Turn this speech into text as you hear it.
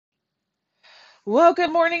Well,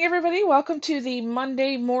 good morning, everybody. Welcome to the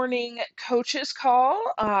Monday morning coaches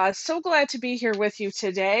call. So glad to be here with you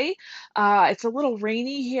today. It's a little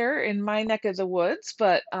rainy here in my neck of the woods,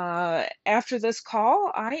 but after this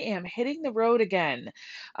call, I am hitting the road again.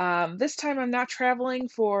 This time, I'm not traveling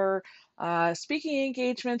for speaking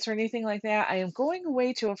engagements or anything like that. I am going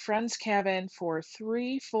away to a friend's cabin for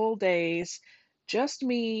 3 full days, just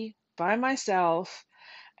me by myself,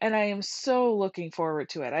 and I am so looking forward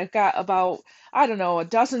to it. I've got about, I don't know, a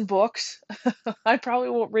dozen books. I probably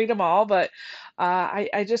won't read them all, but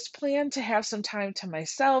I just plan to have some time to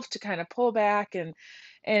myself to kind of pull back and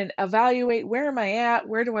evaluate where am I at,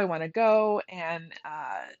 where do I want to go, and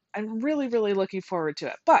I'm really, really looking forward to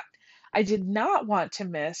it. But I did not want to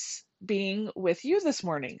miss being with you this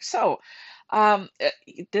morning. So, um, uh,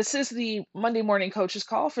 this is the Monday Morning Coaches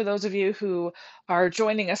Call. For those of you who are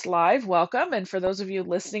joining us live, welcome. And for those of you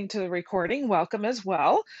listening to the recording, welcome as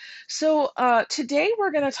well. So, today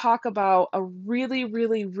we're going to talk about a really,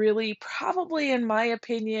 really, really, probably in my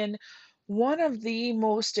opinion, one of the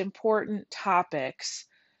most important topics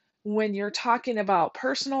when you're talking about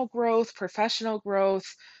personal growth, professional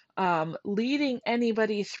growth, leading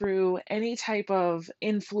anybody through any type of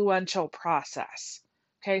influential process.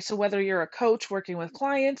 Okay, so whether you're a coach working with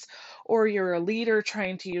clients or you're a leader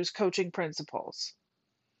trying to use coaching principles.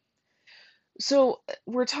 So,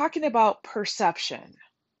 we're talking about perception.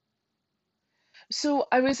 So,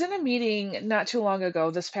 I was in a meeting not too long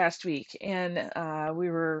ago, this past week, and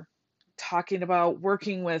we were talking about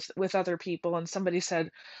working with other people, and somebody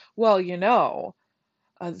said, "Well,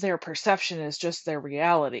 their perception is just their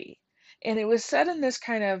reality." And it was said in this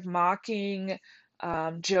kind of mocking,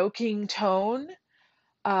 joking tone.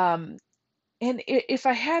 Um, and if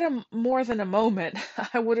I had more than a moment,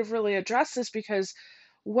 I would have really addressed this because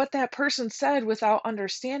what that person said without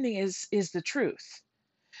understanding is the truth.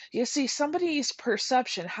 You see, somebody's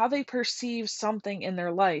perception, how they perceive something in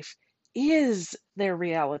their life, is their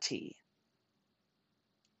reality.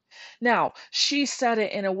 Now, she said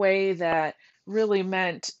it in a way that really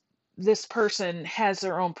meant this person has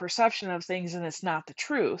their own perception of things and it's not the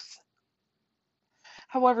truth.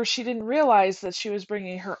 However, she didn't realize that she was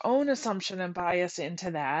bringing her own assumption and bias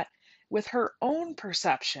into that with her own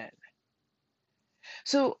perception.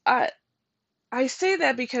 So I say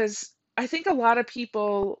that because I think a lot of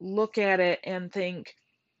people look at it and think,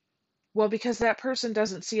 well, because that person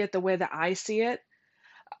doesn't see it the way that I see it,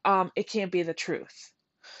 it can't be the truth.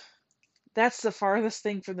 That's the farthest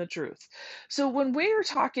thing from the truth. So when we're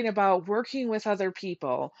talking about working with other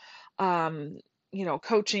people, um,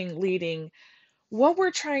 coaching, leading, what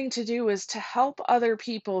we're trying to do is to help other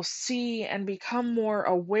people see and become more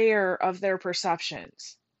aware of their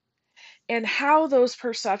perceptions and how those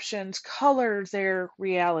perceptions color their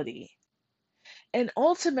reality, and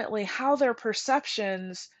ultimately how their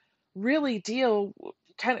perceptions really deal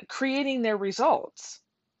kind of creating their results.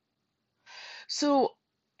 So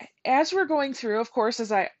as we're going through, of course,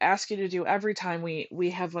 as I ask you to do every time we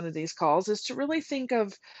have one of these calls, is to really think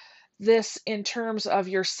of this in terms of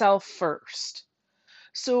yourself first.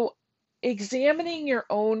 So examining your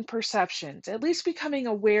own perceptions, at least becoming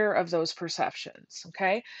aware of those perceptions,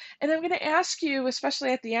 okay? And I'm going to ask you,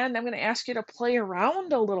 especially at the end, I'm going to ask you to play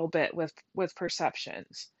around a little bit with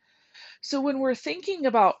perceptions. So when we're thinking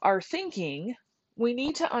about our thinking, we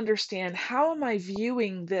need to understand, how am I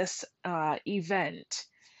viewing this event?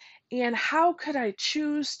 And how could I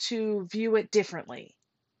choose to view it differently?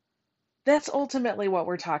 That's ultimately what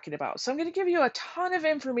we're talking about. So I'm going to give you a ton of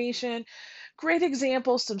information, great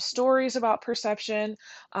examples, some stories about perception.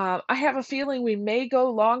 I have a feeling we may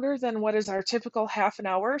go longer than what is our typical half an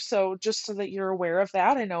hour. So just so that you're aware of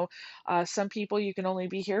that, I know some people, you can only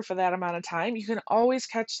be here for that amount of time. You can always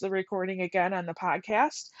catch the recording again on the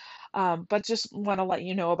podcast. But just want to let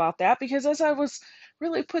you know about that, because as I was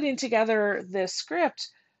really putting together this script,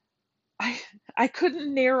 I I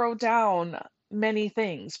couldn't narrow down many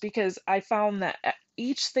things because I found that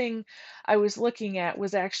each thing I was looking at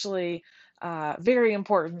was actually very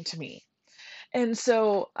important to me. And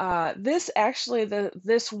so this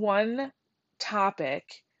one topic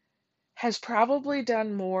has probably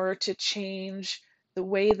done more to change the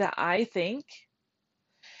way that I think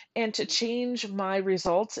and to change my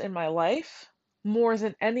results in my life more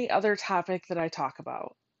than any other topic that I talk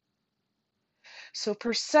about. So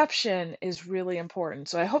perception is really important.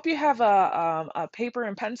 So I hope you have a paper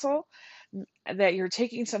and pencil, that you're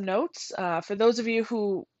taking some notes. For those of you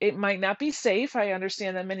who it might not be safe, I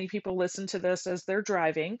understand that many people listen to this as they're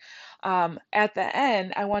driving. At the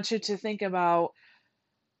end, I want you to think about,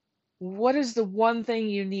 what is the one thing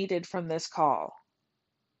you needed from this call?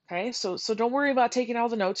 Okay, so don't worry about taking all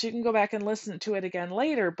the notes. You can go back and listen to it again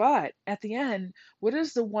later, but at the end, what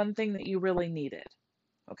is the one thing that you really needed?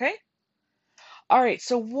 Okay? All right,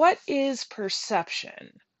 so what is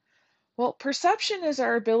perception? Well, perception is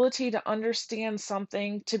our ability to understand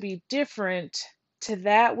something to be different to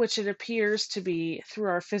that which it appears to be through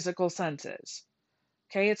our physical senses.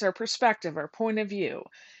 Okay, it's our perspective, our point of view.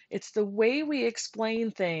 It's the way we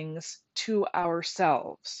explain things to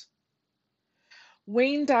ourselves.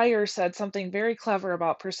 Wayne Dyer said something very clever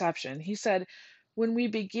about perception. He said, when we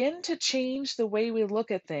begin to change the way we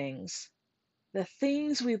look at things, the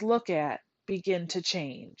things we look at begin to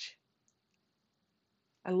change.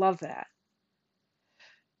 I love that.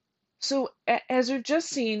 So, as we've just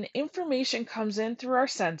seen, information comes in through our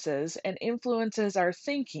senses and influences our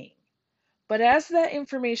thinking. But as that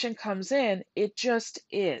information comes in, it just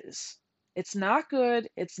is. It's not good,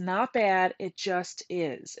 it's not bad, it just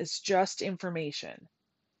is. It's just information.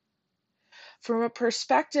 From a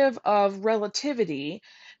perspective of relativity,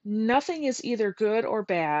 nothing is either good or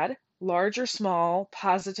bad, large or small,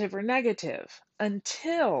 positive or negative,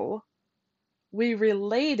 until we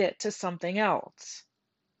relate it to something else.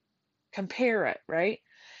 Compare it, right?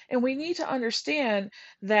 And we need to understand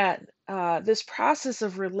that this process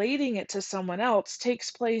of relating it to someone else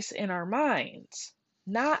takes place in our minds,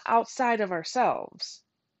 not outside of ourselves.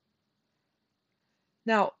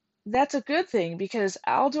 Now, that's a good thing because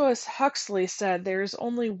Aldous Huxley said there's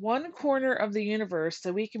only one corner of the universe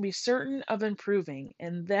that we can be certain of improving,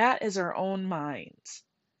 and that is our own minds.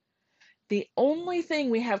 The only thing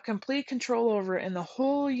we have complete control over in the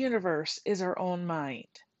whole universe is our own mind.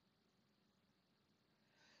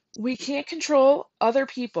 We can't control other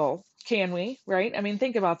people, can we? Right? I mean,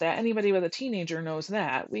 think about that. Anybody with a teenager knows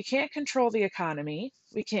that. We can't control the economy.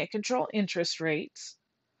 We can't control interest rates.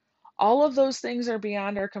 All of those things are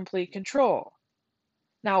beyond our complete control.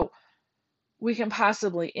 Now, we can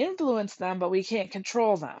possibly influence them, but we can't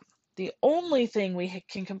control them. The only thing we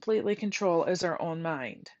can completely control is our own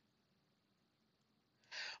mind.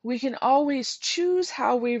 We can always choose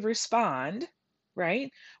how we respond,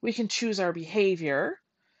 right? We can choose our behavior.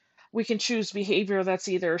 We can choose behavior that's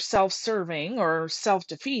either self serving or self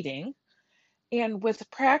defeating. And with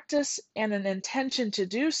practice and an intention to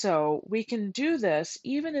do so, we can do this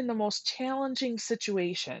even in the most challenging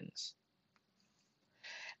situations.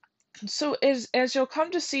 So as you'll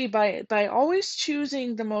come to see, by always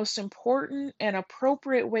choosing the most important and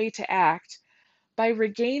appropriate way to act, by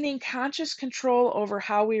regaining conscious control over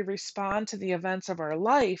how we respond to the events of our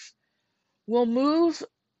life, we'll move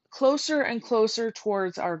closer and closer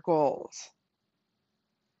towards our goals.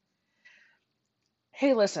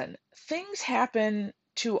 Hey, listen, things happen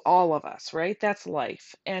to all of us, right? That's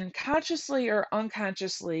life. And consciously or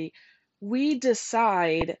unconsciously, we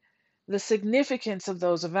decide the significance of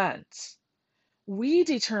those events. We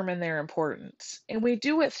determine their importance, and we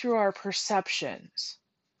do it through our perceptions.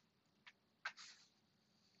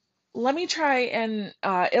 Let me try and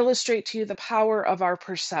illustrate to you the power of our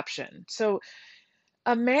perception. So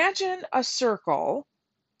imagine a circle,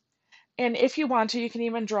 and if you want to, you can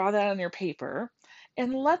even draw that on your paper,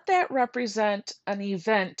 and let that represent an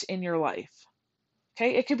event in your life.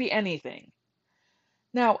 Okay, it could be anything.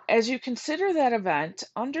 Now, as you consider that event,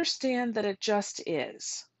 understand that it just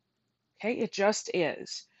is. Okay, it just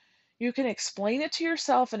is. You can explain it to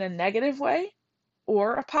yourself in a negative way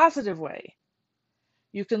or a positive way.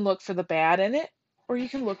 You can look for the bad in it, or you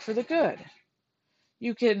can look for the good.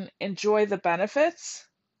 You can enjoy the benefits,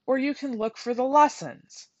 or you can look for the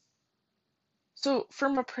lessons. So,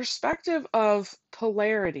 from a perspective of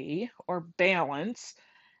polarity or balance,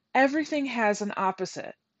 everything has an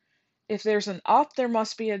opposite. If there's an up, there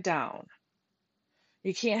must be a down.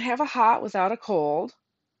 You can't have a hot without a cold,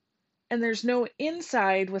 and there's no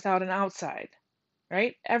inside without an outside,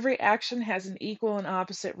 right? Every action has an equal and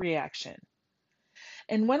opposite reaction.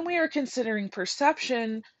 And when we are considering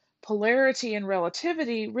perception, polarity and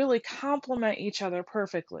relativity really complement each other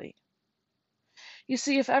perfectly. You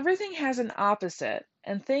see, if everything has an opposite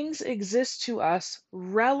and things exist to us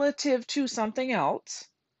relative to something else,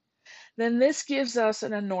 then this gives us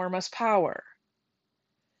an enormous power.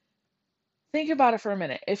 Think about it for a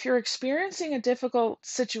minute. If you're experiencing a difficult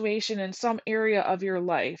situation in some area of your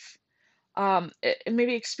life,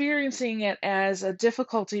 maybe experiencing it as a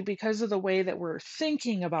difficulty because of the way that we're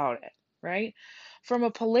thinking about it, right? From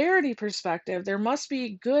a polarity perspective, there must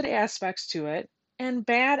be good aspects to it and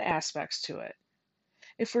bad aspects to it.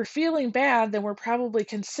 If we're feeling bad, then we're probably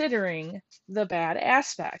considering the bad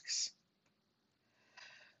aspects.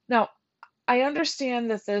 Now, I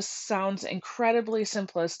understand that this sounds incredibly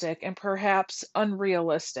simplistic and perhaps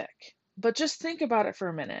unrealistic, But just think about it for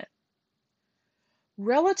a minute.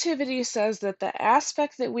 Relativity says that the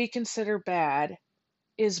aspect that we consider bad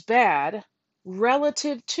is bad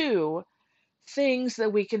relative to things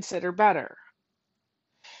that we consider better.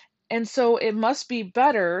 And so it must be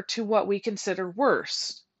better to what we consider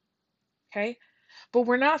worse. Okay? But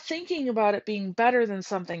we're not thinking about it being better than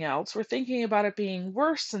something else. We're thinking about it being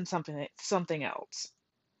worse than something else.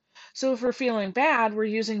 So if we're feeling bad, we're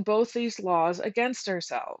using both these laws against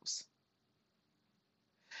ourselves.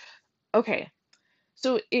 Okay,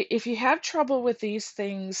 so if you have trouble with these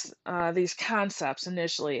things, these concepts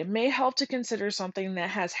initially, it may help to consider something that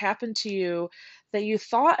has happened to you that you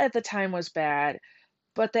thought at the time was bad,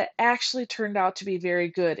 but that actually turned out to be very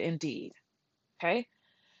good indeed. Okay?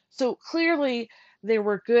 So clearly, there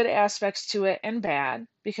were good aspects to it and bad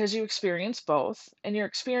because you experienced both, and your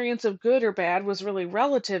experience of good or bad was really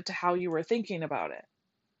relative to how you were thinking about it.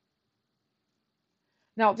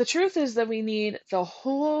 Now, the truth is that we need the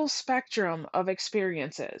whole spectrum of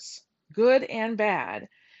experiences, good and bad,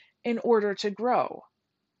 in order to grow.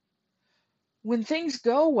 When things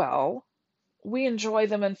go well, we enjoy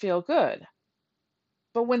them and feel good.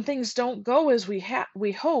 But when things don't go as we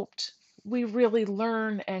hoped, we really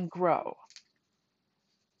learn and grow.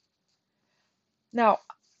 Now,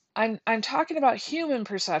 I'm talking about human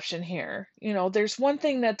perception here. There's one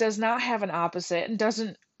thing that does not have an opposite and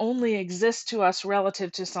doesn't only exist to us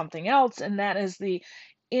relative to something else, and that is the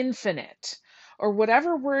infinite, or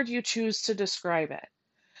whatever word you choose to describe it.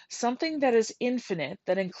 Something that is infinite,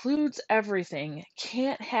 that includes everything,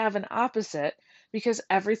 can't have an opposite because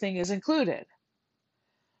everything is included.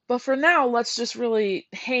 But for now, let's just really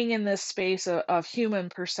hang in this space of human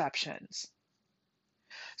perceptions.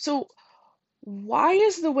 So, why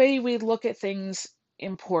is the way we look at things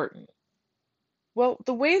important? Well,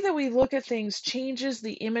 the way that we look at things changes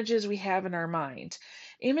the images we have in our mind.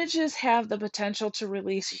 Images have the potential to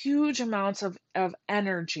release huge amounts of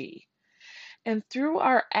energy. And through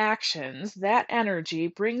our actions, that energy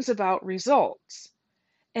brings about results.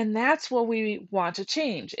 And that's what we want to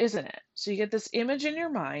change, isn't it? So you get this image in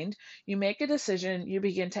your mind, you make a decision, you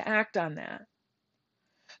begin to act on that.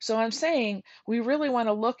 So I'm saying we really want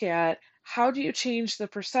to look at how do you change the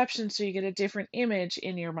perception so you get a different image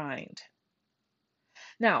in your mind.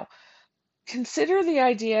 Now, consider the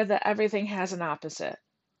idea that everything has an opposite.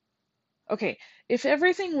 Okay, if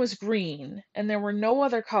everything was green and there were no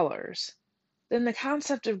other colors, then the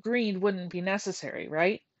concept of green wouldn't be necessary,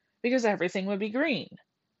 right? Because everything would be green.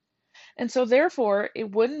 And so therefore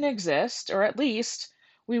it wouldn't exist, or at least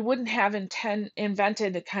we wouldn't have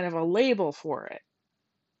invented kind of a label for it.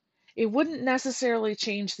 It wouldn't necessarily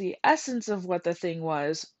change the essence of what the thing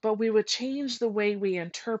was, but we would change the way we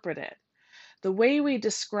interpret it, the way we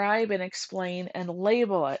describe and explain and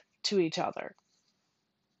label it to each other.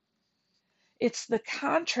 It's the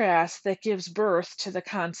contrast that gives birth to the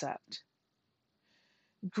concept.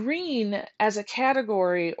 Green as a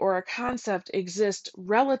category or a concept exists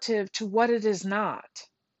relative to what it is not.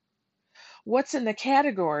 What's in the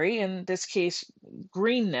category, in this case,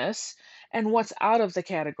 greenness, and what's out of the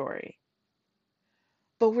category.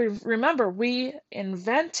 But remember, we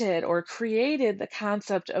invented or created the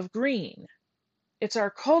concept of green. It's our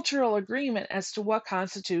cultural agreement as to what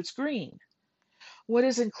constitutes green. What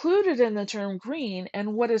is included in the term green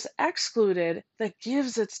and what is excluded that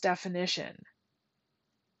gives its definition.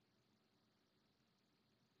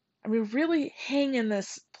 I mean, really hang in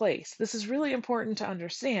this place. This is really important to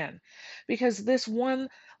understand because this one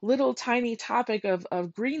little tiny topic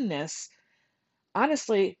of greenness,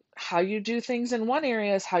 honestly, how you do things in one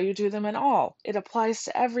area is how you do them in all. It applies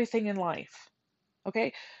to everything in life.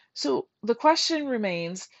 Okay? So the question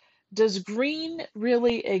remains, does green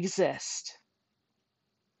really exist?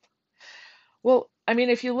 Well, I mean,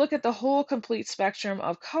 if you look at the whole complete spectrum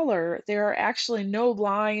of color, there are actually no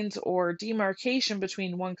lines or demarcation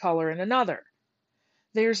between one color and another.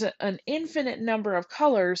 There's an infinite number of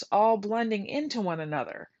colors all blending into one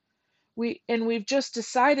another. We've just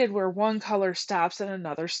decided where one color stops and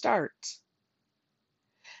another starts.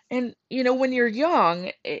 And when you're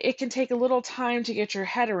young, it can take a little time to get your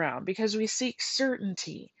head around because we seek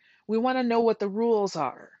certainty. We want to know what the rules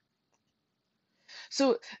are.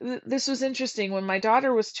 So this was interesting when my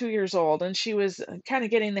daughter was 2 years old and she was kind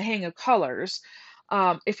of getting the hang of colors.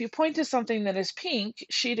 If you point to something that is pink,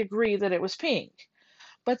 she'd agree that it was pink.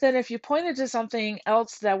 But then if you pointed to something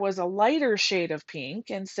else that was a lighter shade of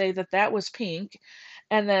pink and say that that was pink,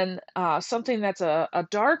 and then something that's a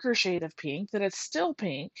darker shade of pink, that it's still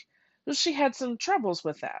pink, well, she had some troubles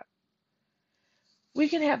with that. We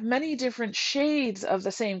can have many different shades of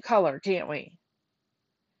the same color, can't we?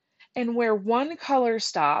 And where one color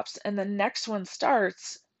stops and the next one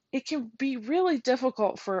starts, it can be really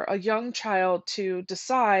difficult for a young child to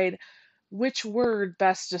decide which word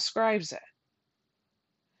best describes it.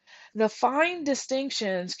 The fine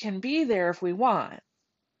distinctions can be there if we want.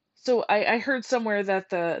 So I heard somewhere that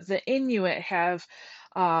the Inuit have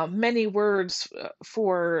many words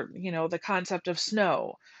for, the concept of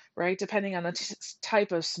snow, right? Depending on the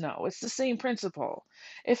type of snow. It's the same principle.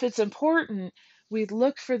 If it's important, we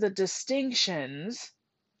look for the distinctions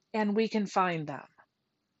and we can find them.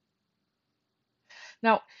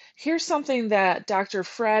 Now, here's something that Dr.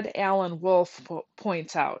 Fred Alan Wolf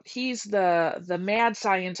points out. He's the mad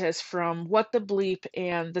scientist from What the Bleep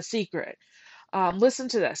and The Secret. Listen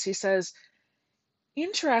to this. He says,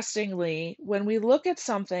 interestingly, when we look at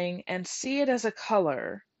something and see it as a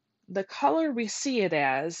color, the color we see it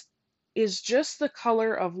as is just the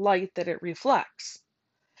color of light that it reflects.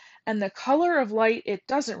 And the color of light it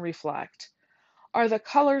doesn't reflect are the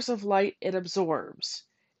colors of light it absorbs.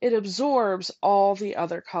 It absorbs all the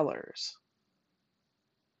other colors.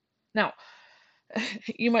 Now,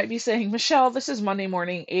 you might be saying, Michelle, this is Monday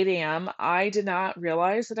morning, 8 a.m. I did not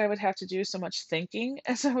realize that I would have to do so much thinking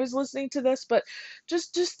as I was listening to this, but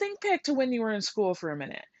just think back to when you were in school for a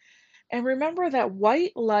minute. And remember that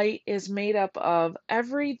white light is made up of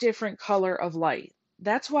every different color of light.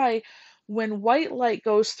 That's why when white light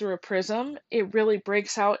goes through a prism, it really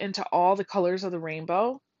breaks out into all the colors of the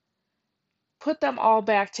rainbow. Put them all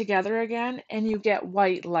back together again, and you get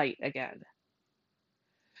white light again.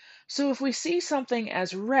 So if we see something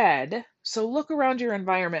as red, so look around your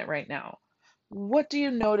environment right now. What do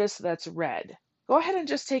you notice that's red? Go ahead and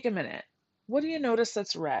just take a minute. What do you notice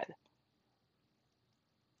that's red?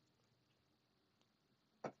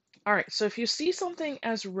 All right, so if you see something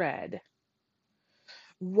as red,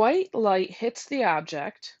 white light hits the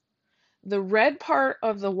object. The red part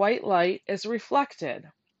of the white light is reflected.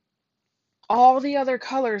 All the other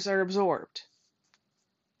colors are absorbed.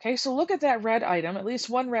 Okay, so look at that red item, at least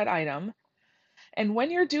one red item. And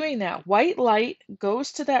when you're doing that, white light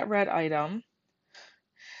goes to that red item.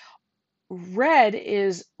 Red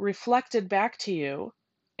is reflected back to you,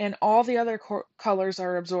 and all the other colors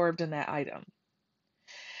are absorbed in that item.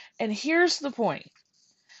 And here's the point.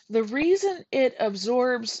 The reason it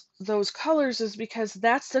absorbs those colors is because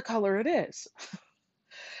that's the color it is.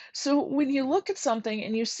 So when you look at something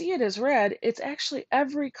and you see it as red, it's actually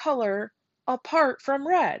every color apart from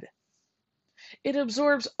red. It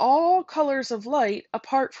absorbs all colors of light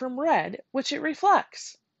apart from red, which it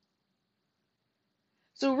reflects.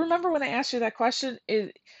 So remember when I asked you that question,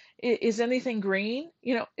 is anything green?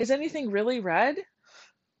 Is anything really red?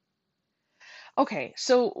 Okay,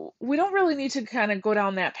 so we don't really need to kind of go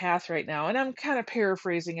down that path right now. And I'm kind of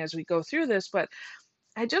paraphrasing as we go through this, but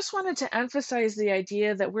I just wanted to emphasize the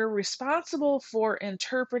idea that we're responsible for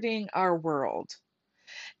interpreting our world.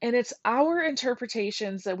 And it's our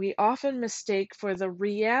interpretations that we often mistake for the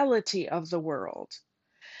reality of the world.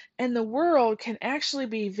 And the world can actually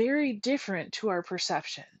be very different to our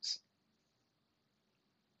perceptions.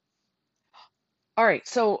 All right,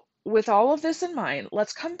 so with all of this in mind,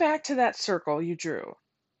 let's come back to that circle you drew.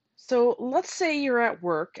 So let's say you're at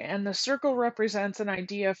work and the circle represents an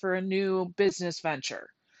idea for a new business venture.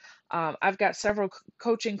 I've got several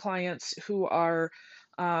coaching clients who are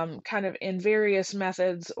kind of in various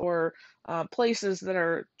methods or places that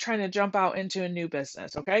are trying to jump out into a new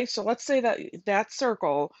business. Okay, so let's say that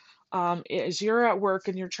circle is you're at work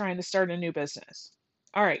and you're trying to start a new business.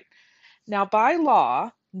 All right, now by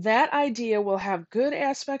law, that idea will have good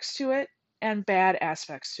aspects to it and bad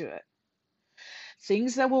aspects to it.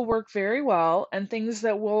 Things that will work very well and things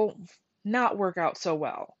that will not work out so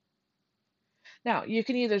well. Now, you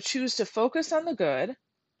can either choose to focus on the good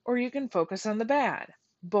or you can focus on the bad.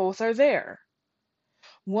 Both are there.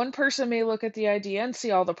 One person may look at the idea and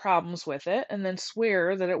see all the problems with it and then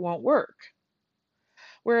swear that it won't work.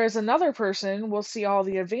 Whereas another person will see all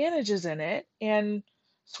the advantages in it and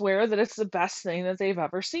swear that it's the best thing that they've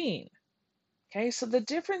ever seen. Okay, so the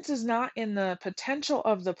difference is not in the potential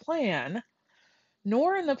of the plan,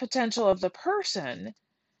 nor in the potential of the person,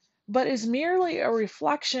 but is merely a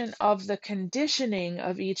reflection of the conditioning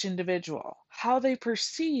of each individual, how they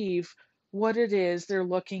perceive what it is they're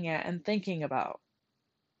looking at and thinking about.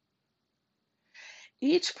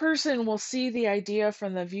 Each person will see the idea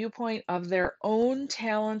from the viewpoint of their own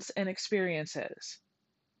talents and experiences.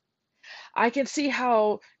 I can see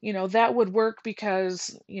how, that would work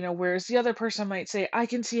because, whereas the other person might say, I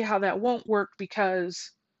can see how that won't work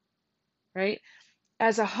because, right?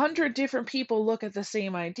 As 100 different people look at the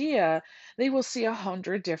same idea, they will see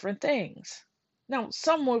 100 different things. Now,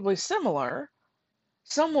 some will be similar,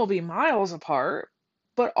 Some will be miles apart,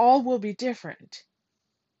 but all will be different.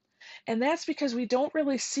 And that's because we don't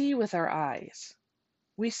really see with our eyes.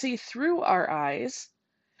 We see through our eyes.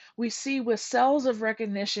 We see with cells of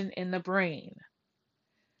recognition in the brain.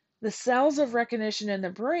 The cells of recognition in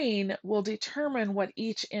the brain will determine what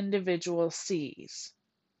each individual sees.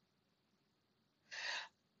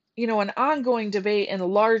 An ongoing debate in a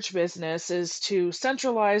large business is to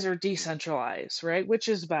centralize or decentralize, right? Which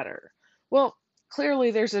is better? Well,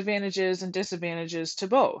 clearly there's advantages and disadvantages to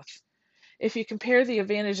both. If you compare the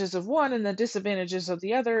advantages of one and the disadvantages of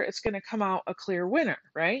the other, it's going to come out a clear winner,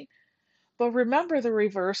 right? But remember, the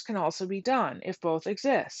reverse can also be done if both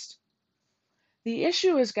exist. The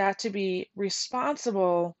issue has got to be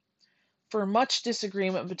responsible for much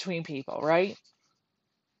disagreement between people, right?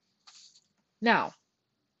 Now,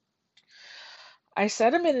 I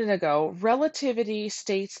said a minute ago, relativity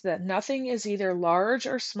states that nothing is either large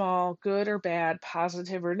or small, good or bad,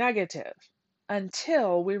 positive or negative,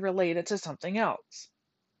 until we relate it to something else.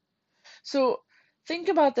 So think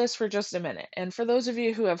about this for just a minute. And for those of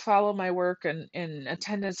you who have followed my work and in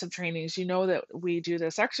attendance of trainings, you know that we do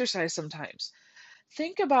this exercise sometimes.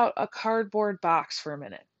 Think about a cardboard box for a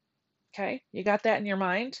minute. Okay, you got that in your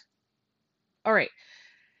mind? All right.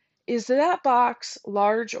 Is that box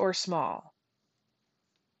large or small?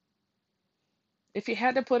 If you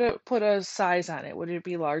had to put a size on it, would it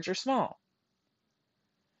be large or small?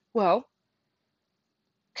 Well,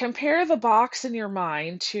 compare the box in your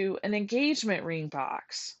mind to an engagement ring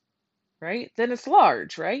box, right? Then it's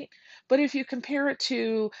large, right? But if you compare it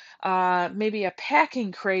to maybe a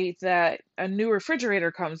packing crate that a new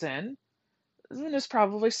refrigerator comes in, then it's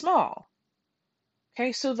probably small.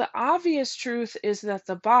 Okay, so the obvious truth is that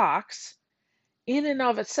the box, in and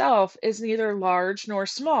of itself, is neither large nor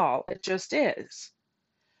small. It just is.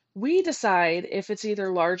 We decide if it's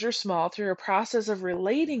either large or small through a process of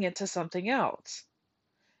relating it to something else.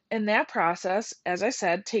 And that process, as I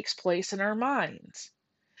said, takes place in our minds.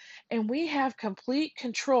 And we have complete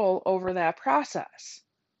control over that process.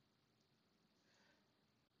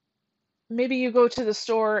 Maybe you go to the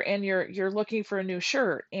store and you're looking for a new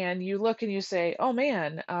shirt and you look and you say, "Oh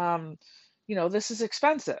man, this is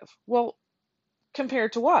expensive." Well,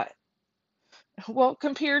 compared to what? Well,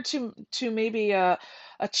 compared to maybe a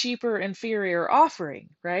cheaper inferior offering,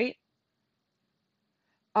 right?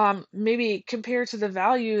 Maybe compared to the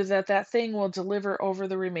value that that thing will deliver over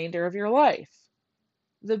the remainder of your life.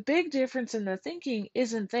 The big difference in the thinking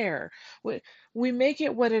isn't there. We make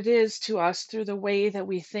it what it is to us through the way that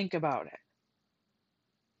we think about it.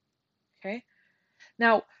 Okay?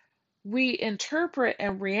 Now, we interpret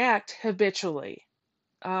and react habitually.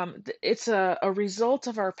 It's a result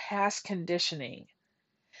of our past conditioning.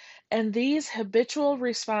 And these habitual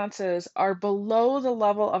responses are below the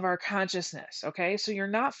level of our consciousness. Okay? So you're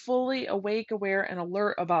not fully awake, aware, and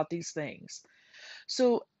alert about these things.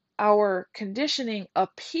 So our conditioning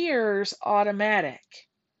appears automatic.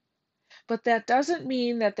 But that doesn't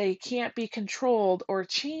mean that they can't be controlled or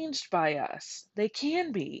changed by us. They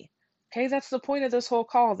can be. Okay, that's the point of this whole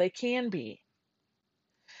call. They can be.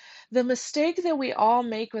 The mistake that we all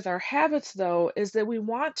make with our habits, though, is that we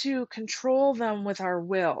want to control them with our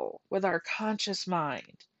will, with our conscious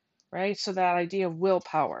mind, right? So that idea of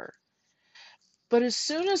willpower. But as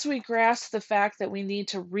soon as we grasp the fact that we need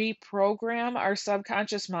to reprogram our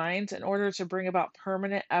subconscious minds in order to bring about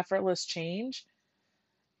permanent, effortless change,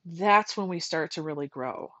 that's when we start to really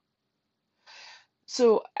grow.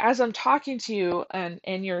 So as I'm talking to you and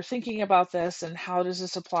you're thinking about this and how does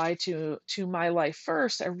this apply to my life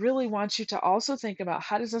first, I really want you to also think about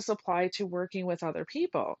how does this apply to working with other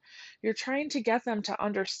people. You're trying to get them to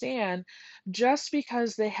understand just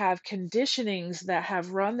because they have conditionings that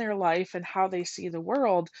have run their life and how they see the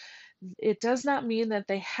world, it does not mean that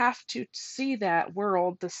they have to see that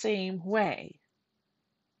world the same way.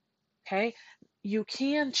 Okay? You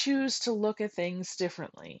can choose to look at things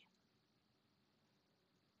differently.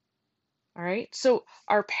 All right. So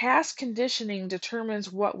our past conditioning determines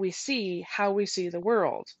what we see, how we see the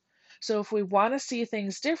world. So if we want to see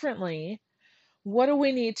things differently, what do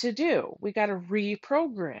we need to do? We got to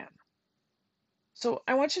reprogram. So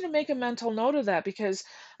I want you to make a mental note of that because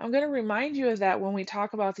I'm going to remind you of that when we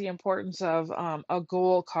talk about the importance of a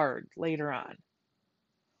goal card later on.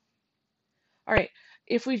 All right.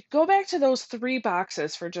 If we go back to those three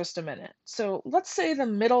boxes for just a minute. So let's say the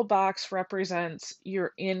middle box represents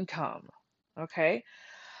your income. Okay.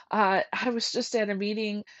 I was just at a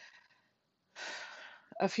meeting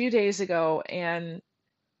a few days ago, and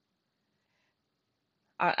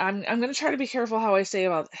I'm going to try to be careful how I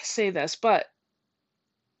say this, but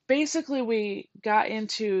basically we got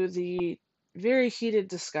into the very heated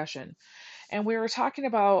discussion. And we were talking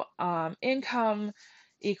about income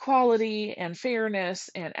equality and fairness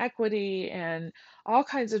and equity and all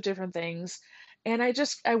kinds of different things. And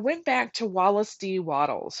I went back to Wallace D.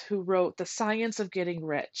 Wattles, who wrote The Science of Getting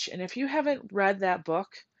Rich. And if you haven't read that book,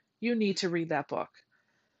 you need to read that book.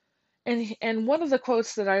 And one of the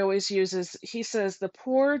quotes that I always use is, he says, "The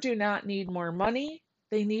poor do not need more money,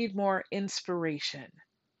 they need more inspiration."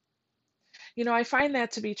 I find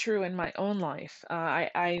that to be true in my own life.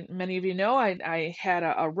 Many of you know, I had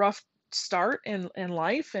a rough start in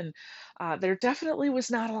life, and there definitely was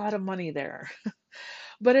not a lot of money there.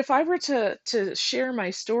 But if I were to share my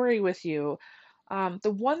story with you,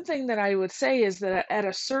 the one thing that I would say is that at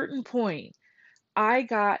a certain point, I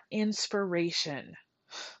got inspiration,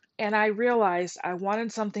 and I realized I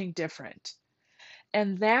wanted something different,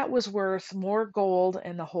 and that was worth more gold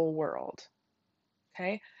in the whole world.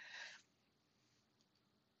 Okay.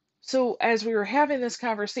 So as we were having this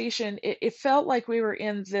conversation, it felt like we were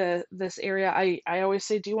in this area. I always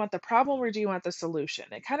say, do you want the problem or do you want the solution?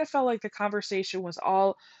 It kind of felt like the conversation was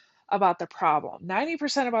all about the problem,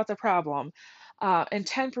 90% about the problem, and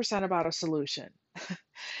 10% about a solution.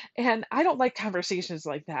 And I don't like conversations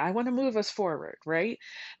like that. I want to move us forward, right?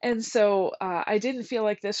 And so I didn't feel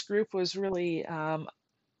like this group was really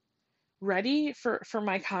ready for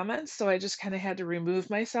my comments, so I just kind of had to remove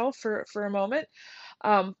myself for a moment.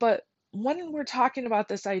 But when we're talking about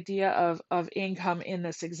this idea of income in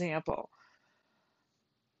this example,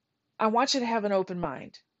 I want you to have an open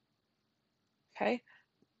mind. Okay?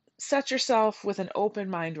 Set yourself with an open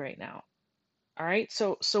mind right now. All right?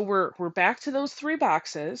 So we're back to those three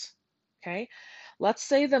boxes. Okay? Let's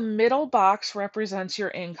say the middle box represents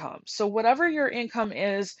your income. So whatever your income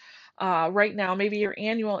is right now, maybe your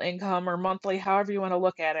annual income or monthly, however you want to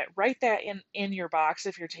look at it, write that in your box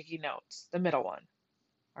if you're taking notes, the middle one.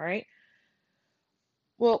 All right?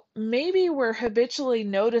 Well, maybe we're habitually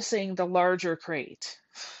noticing the larger crate,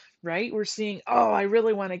 right? We're seeing, oh, I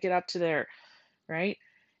really want to get up to there, right?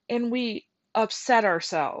 And we upset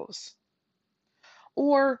ourselves.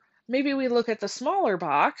 Or maybe we look at the smaller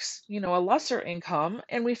box, a lesser income,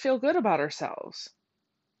 and we feel good about ourselves.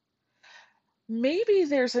 Maybe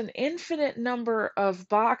there's an infinite number of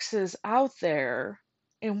boxes out there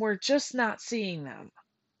and we're just not seeing them.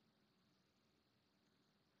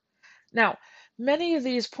 Now, many of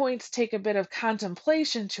these points take a bit of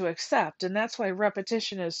contemplation to accept, and that's why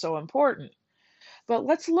repetition is so important. But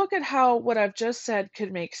let's look at how what I've just said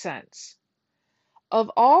could make sense.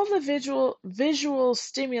 Of all the visual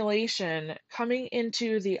stimulation coming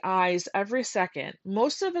into the eyes every second,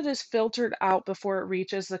 most of it is filtered out before it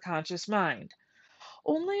reaches the conscious mind.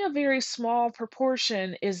 Only a very small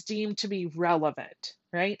proportion is deemed to be relevant,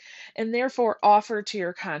 right? And therefore offered to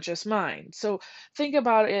your conscious mind. So think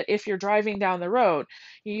about it if you're driving down the road,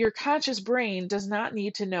 your conscious brain does not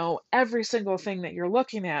need to know every single thing that you're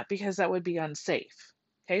looking at because that would be unsafe.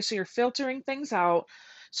 Okay, so you're filtering things out,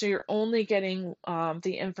 so you're only getting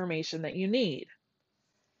the information that you need.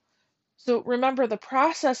 So remember, the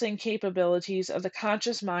processing capabilities of the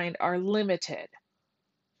conscious mind are limited.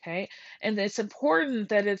 Okay. And it's important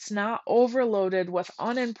that it's not overloaded with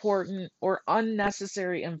unimportant or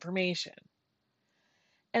unnecessary information.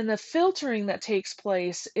 And the filtering that takes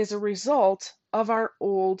place is a result of our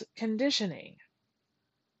old conditioning.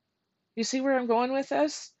 You see where I'm going with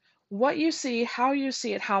this? What you see, how you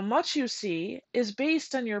see it, how much you see is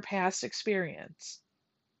based on your past experience.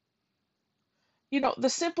 The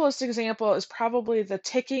simplest example is probably the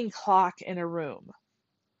ticking clock in a room.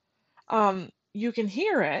 You can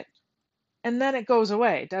hear it and then it goes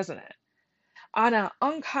away, doesn't it? On an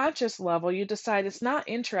unconscious level, you decide it's not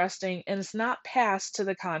interesting and it's not passed to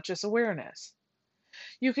the conscious awareness.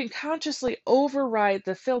 You can consciously override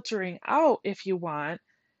the filtering out if you want,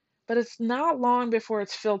 but it's not long before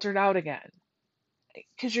it's filtered out again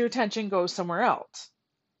because your attention goes somewhere else,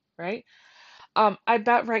 right? I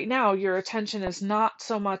bet right now your attention is not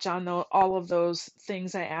so much on all of those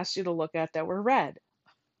things I asked you to look at that were red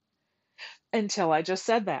until I just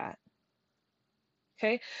said that.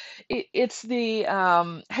 Okay, it's the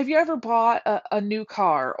have you ever bought a new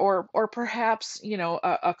car or perhaps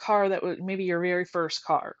a car that was maybe your very first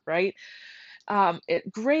car, right?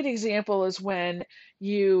 Great example is when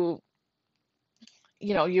you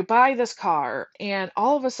you buy this car and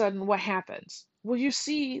all of a sudden what happens? Well, you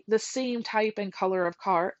see the same type and color of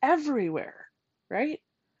car everywhere, right?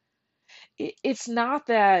 It's not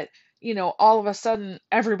that, all of a sudden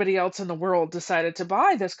everybody else in the world decided to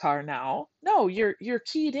buy this car now. No, you're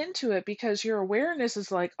keyed into it because your awareness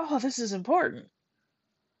is like, "Oh, this is important."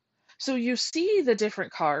 So you see the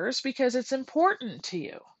different cars because it's important to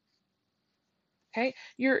you. Okay?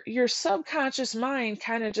 Your subconscious mind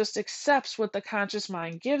kind of just accepts what the conscious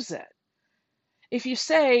mind gives it. If you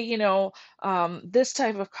say, this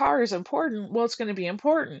type of car is important, well, it's going to be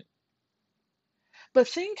important. But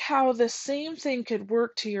think how the same thing could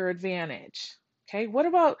work to your advantage. Okay? What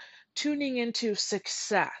about tuning into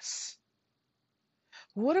success?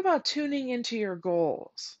 What about tuning into your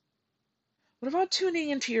goals? What about tuning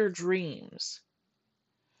into your dreams?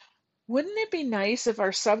 Wouldn't it be nice if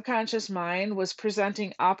our subconscious mind was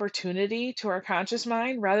presenting opportunity to our conscious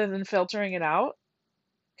mind rather than filtering it out?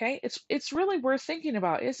 Okay? It's really worth thinking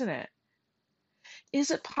about, isn't it?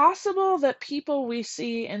 Is it possible that people we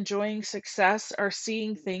see enjoying success are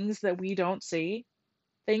seeing things that we don't see?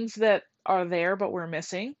 Things that are there but we're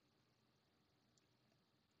missing?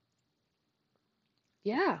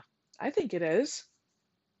 Yeah, I think it is.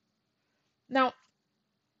 Now,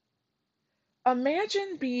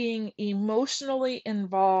 imagine being emotionally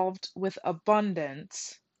involved with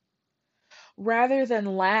abundance rather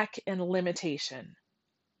than lack and limitation.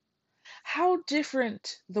 How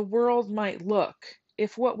different the world might look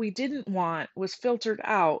if what we didn't want was filtered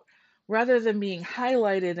out rather than being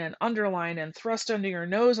highlighted and underlined and thrust under your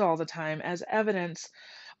nose all the time as evidence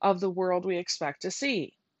of the world we expect to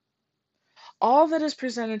see. All that is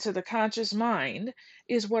presented to the conscious mind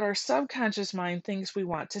is what our subconscious mind thinks we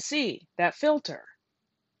want to see, that filter.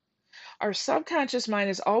 Our subconscious mind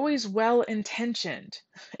is always well intentioned.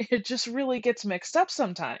 It just really gets mixed up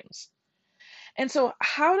sometimes. And so,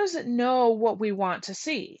 how does it know what we want to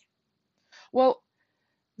see? Well,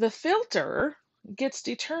 the filter gets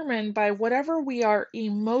determined by whatever we are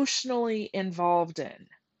emotionally involved in.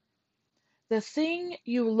 The thing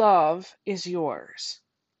you love is yours,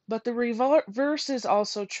 but the reverse is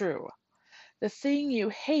also true. The thing you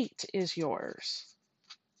hate is yours.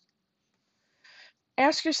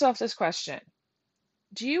 Ask yourself this question: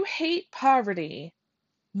 do you hate poverty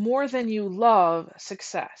more than you love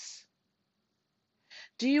success?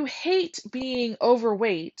 Do you hate being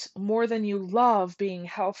overweight more than you love being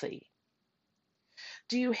healthy?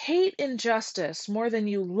 Do you hate injustice more than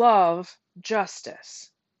you love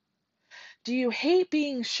justice? Do you hate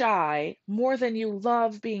being shy more than you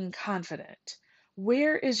love being confident?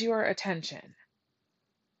 Where is your attention?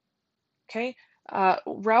 Okay.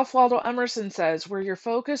 Ralph Waldo Emerson says, where your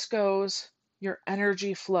focus goes, your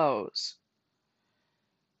energy flows.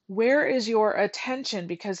 Where is your attention?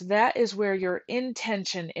 Because that is where your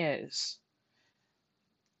intention is.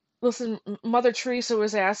 Listen, Mother Teresa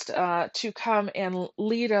was asked to come and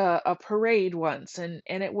lead a parade once, and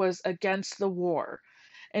it was against the war.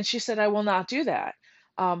 And she said, I will not do that.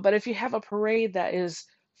 But if you have a parade that is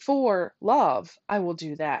for love, I will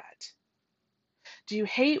do that. Do you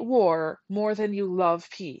hate war more than you love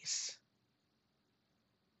peace?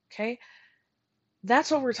 Okay,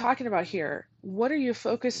 that's what we're talking about here. What are you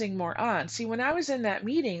focusing more on? See, when I was in that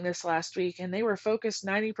meeting this last week and they were focused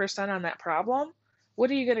 90% on that problem,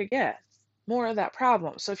 what are you going to get? More of that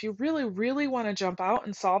problem. So if you really, really want to jump out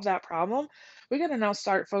and solve that problem, we're going to now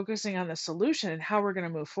start focusing on the solution and how we're going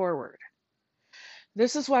to move forward.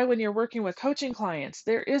 This is why when you're working with coaching clients,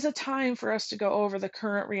 there is a time for us to go over the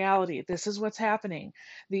current reality. This is what's happening.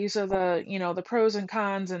 These are the pros and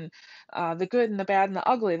cons and the good and the bad and the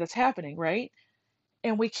ugly that's happening, right?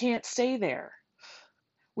 And we can't stay there.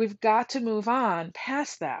 We've got to move on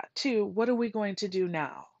past that to what are we going to do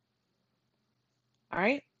now? All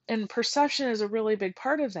right. And perception is a really big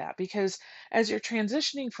part of that because as you're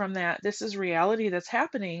transitioning from that, this is reality that's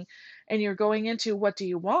happening, and you're going into what do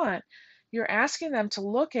you want, you're asking them to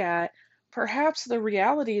look at perhaps the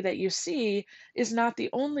reality that you see is not the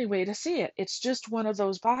only way to see it. It's just one of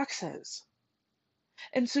those boxes.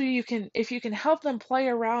 And so if you can help them play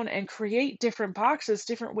around and create different boxes,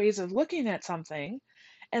 different ways of looking at something,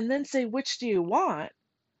 and then say, which do you want?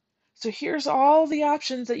 So here's all the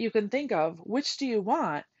options that you can think of. Which do you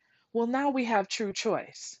want? Well, now we have true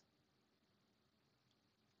choice.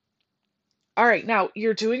 All right, now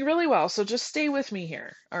you're doing really well, so just stay with me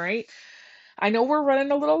here. All right. I know we're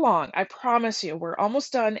running a little long. I promise you, we're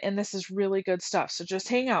almost done, and this is really good stuff. So just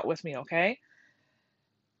hang out with me, okay?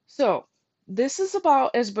 So, this is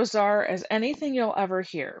about as bizarre as anything you'll ever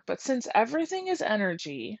hear. But since everything is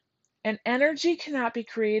energy, and energy cannot be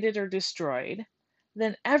created or destroyed,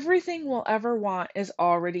 then everything we'll ever want is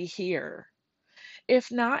already here.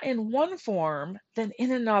 If not in one form, then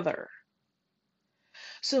in another.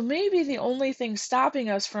 So maybe the only thing stopping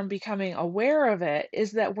us from becoming aware of it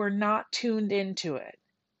is that we're not tuned into it.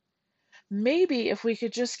 Maybe if we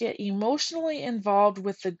could just get emotionally involved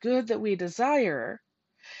with the good that we desire,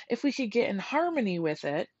 if we could get in harmony with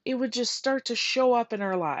it, it would just start to show up in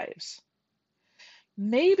our lives.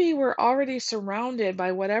 maybe we're already surrounded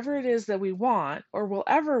by whatever it is that we want or will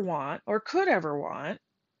ever want or could ever want,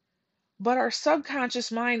 but our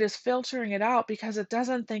subconscious mind is filtering it out because it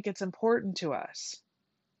doesn't think it's important to us.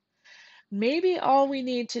 Maybe all we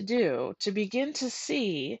need to do to begin to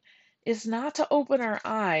see is not to open our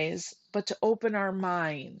eyes, but to open our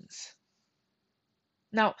minds.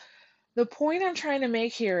 Now, the point I'm trying to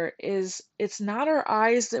make here is it's not our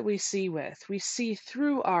eyes that we see with. We see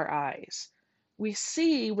through our eyes. We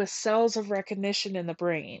see with cells of recognition in the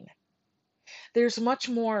brain. There's much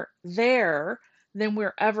more there than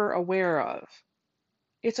we're ever aware of.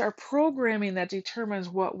 It's our programming that determines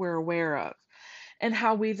what we're aware of and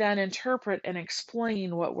how we then interpret and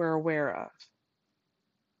explain what we're aware of.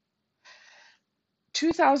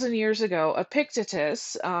 2,000 years ago,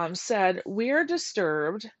 Epictetus said, "We are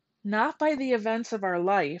disturbed not by the events of our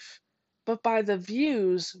life, but by the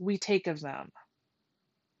views we take of them."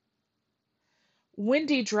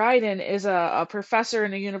 Wendy Dryden is a professor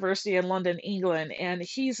in a university in London, England, and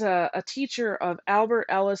he's a teacher of Albert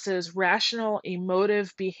Ellis's rational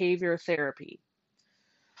emotive behavior therapy.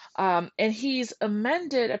 And he's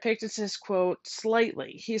amended Epictetus' quote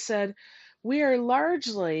slightly. He said, "We are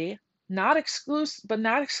largely, not exclusive, but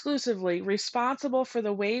not exclusively, responsible for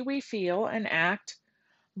the way we feel and act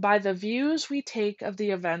by the views we take of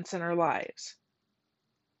the events in our lives."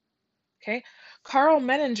 Okay? Carl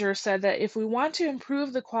Menninger said that if we want to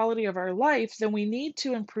improve the quality of our life, then we need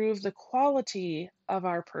to improve the quality of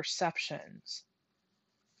our perceptions.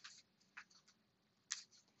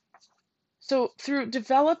 So, through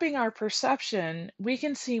developing our perception, we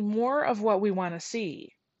can see more of what we want to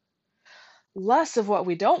see, less of what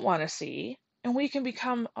we don't want to see, and we can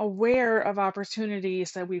become aware of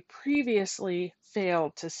opportunities that we previously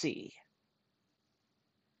failed to see.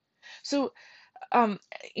 So, um,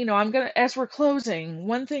 I'm gonna, as we're closing,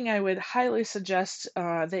 one thing I would highly suggest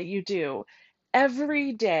that you do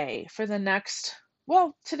every day for the next,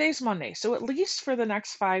 well, today's Monday, so at least for the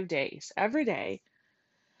next 5 days, every day,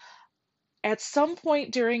 at some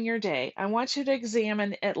point during your day, I want you to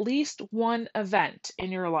examine at least one event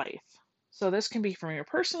in your life. So this can be from your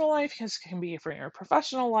personal life, this can be from your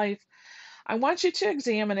professional life. I want you to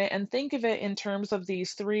examine it and think of it in terms of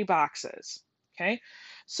these three boxes. Okay,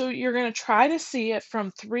 so you're going to try to see it from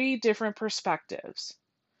three different perspectives.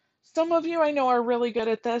 Some of you I know are really good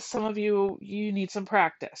at this. Some of you need some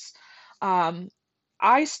practice.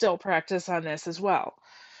 I still practice on this as well.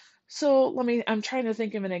 So I'm trying to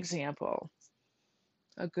think of an example,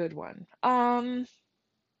 a good one.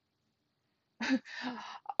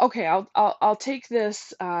 Okay, I'll take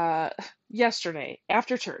this yesterday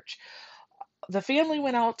after church. The family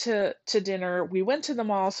went out to dinner. We went to the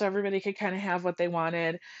mall so everybody could kind of have what they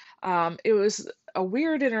wanted. It was a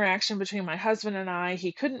weird interaction between my husband and I.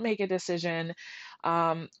 He couldn't make a decision,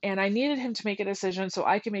 and I needed him to make a decision so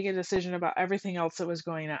I could make a decision about everything else that was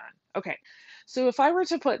going on. Okay, so if I were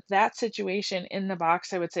to put that situation in the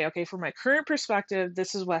box, I would say, okay, from my current perspective,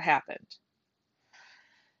 this is what happened.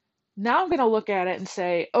 Now I'm going to look at it and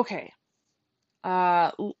say, okay,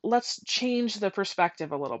 let's change the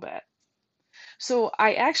perspective a little bit. So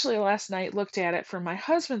I actually last night looked at it from my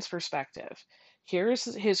husband's perspective. Here's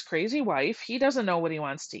his crazy wife. He doesn't know what he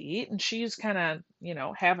wants to eat, and she's kind of,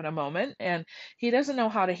 having a moment, and he doesn't know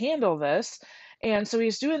how to handle this. And so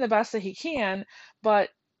he's doing the best that he can, but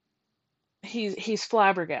he's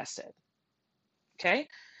flabbergasted. Okay?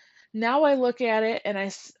 Now I look at it and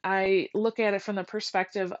I look at it from the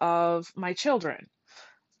perspective of my children.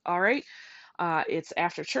 All right? It's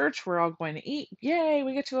after church. We're all going to eat. Yay,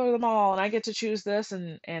 we get to go to the mall, and I get to choose this,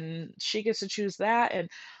 and she gets to choose that. And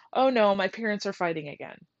oh no, my parents are fighting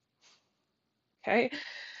again. Okay.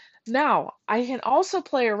 Now I can also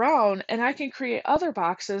play around, and I can create other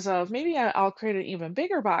boxes of maybe I'll create an even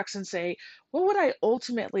bigger box and say, what would I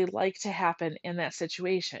ultimately like to happen in that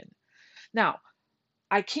situation? Now,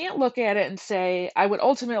 I can't look at it and say, I would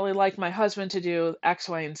ultimately like my husband to do X,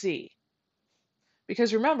 Y, and Z.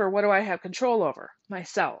 Because remember, what do I have control over?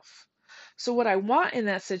 Myself. So, what I want in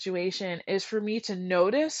that situation is for me to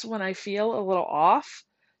notice when I feel a little off,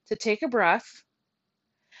 to take a breath,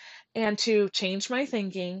 and to change my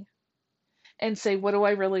thinking and say, what do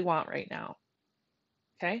I really want right now?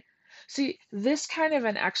 Okay. See, this kind of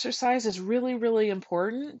an exercise is really, really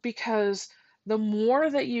important because the more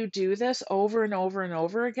that you do this over and over and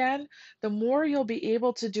over again, the more you'll be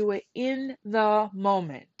able to do it in the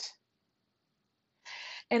moment.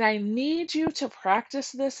 And I need you to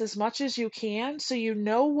practice this as much as you can so you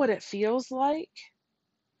know what it feels like.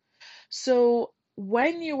 So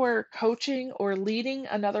when you are coaching or leading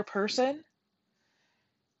another person,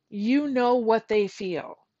 you know what they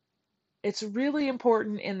feel. It's really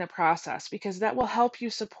important in the process because that will help you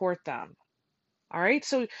support them. All right.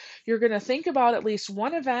 So you're going to think about at least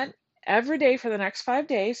one event every day for the next 5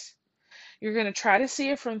 days. You're going to try to see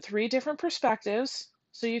it from three different perspectives.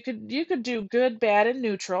 So you could do good, bad, and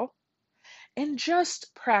neutral, and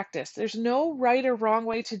just practice. There's no right or wrong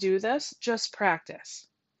way to do this, just practice.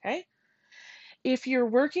 Okay? If you're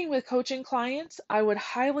working with coaching clients, I would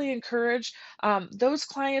highly encourage those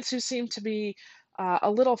clients who seem to be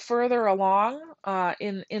a little further along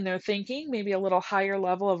in their thinking, maybe a little higher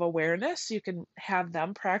level of awareness. You can have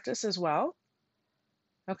them practice as well.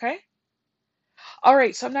 Okay. All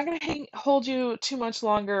right. So I'm not going to hold you too much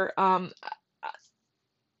longer.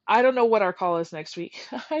 I don't know what our call is next week.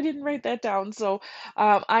 I didn't write that down, so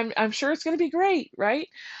I'm sure it's going to be great, right?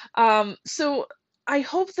 So I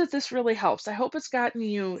hope that this really helps. I hope it's gotten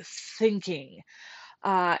you thinking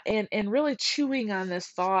and really chewing on this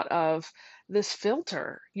thought of this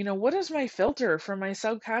filter. What is my filter from my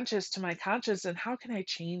subconscious to my conscious, and how can I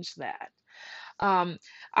change that? Um,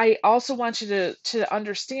 I also want you to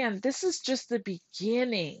understand this is just the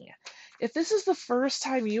beginning. If this is the first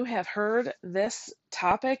time you have heard this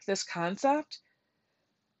topic, this concept,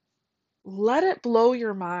 let it blow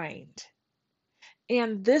your mind.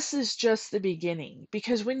 And this is just the beginning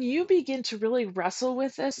because when you begin to really wrestle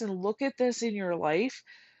with this and look at this in your life,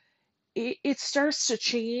 it starts to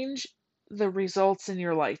change the results in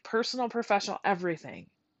your life, personal, professional, everything.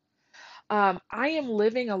 I am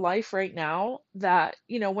living a life right now that,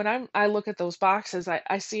 when I look at those boxes,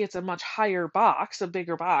 I see it's a much higher box, a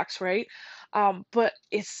bigger box, right? But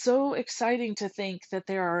it's so exciting to think that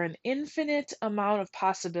there are an infinite amount of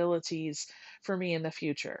possibilities for me in the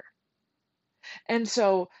future. And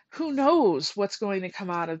so who knows what's going to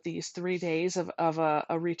come out of these 3 days of a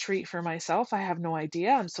retreat for myself? I have no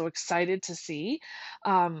idea. I'm so excited to see.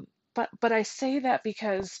 But I say that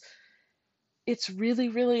because it's really,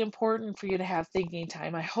 really important for you to have thinking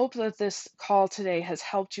time. I hope that this call today has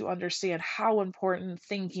helped you understand how important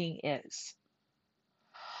thinking is.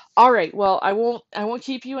 All right, well, I won't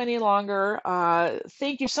keep you any longer.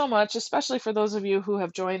 Thank you so much, especially for those of you who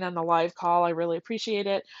have joined on the live call. I really appreciate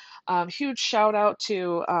it. Huge shout out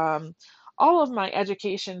to all of my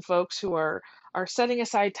education folks who are setting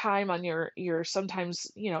aside time on your sometimes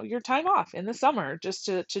your time off in the summer just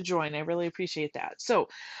to join. I really appreciate that. So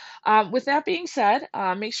with that being said,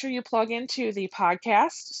 make sure you plug into the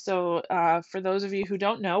podcast. So, for those of you who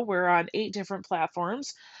don't know, we're on 8 different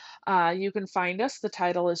platforms. You can find us. The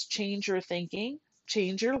title is Change Your Thinking,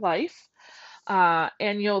 Change Your Life.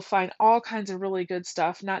 And you'll find all kinds of really good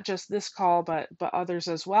stuff, not just this call, but others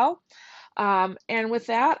as well. And with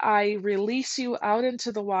that, I release you out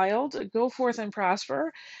into the wild. Go forth and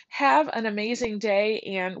prosper. Have an amazing day,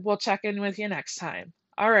 and we'll check in with you next time.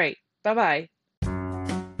 All right. Bye bye.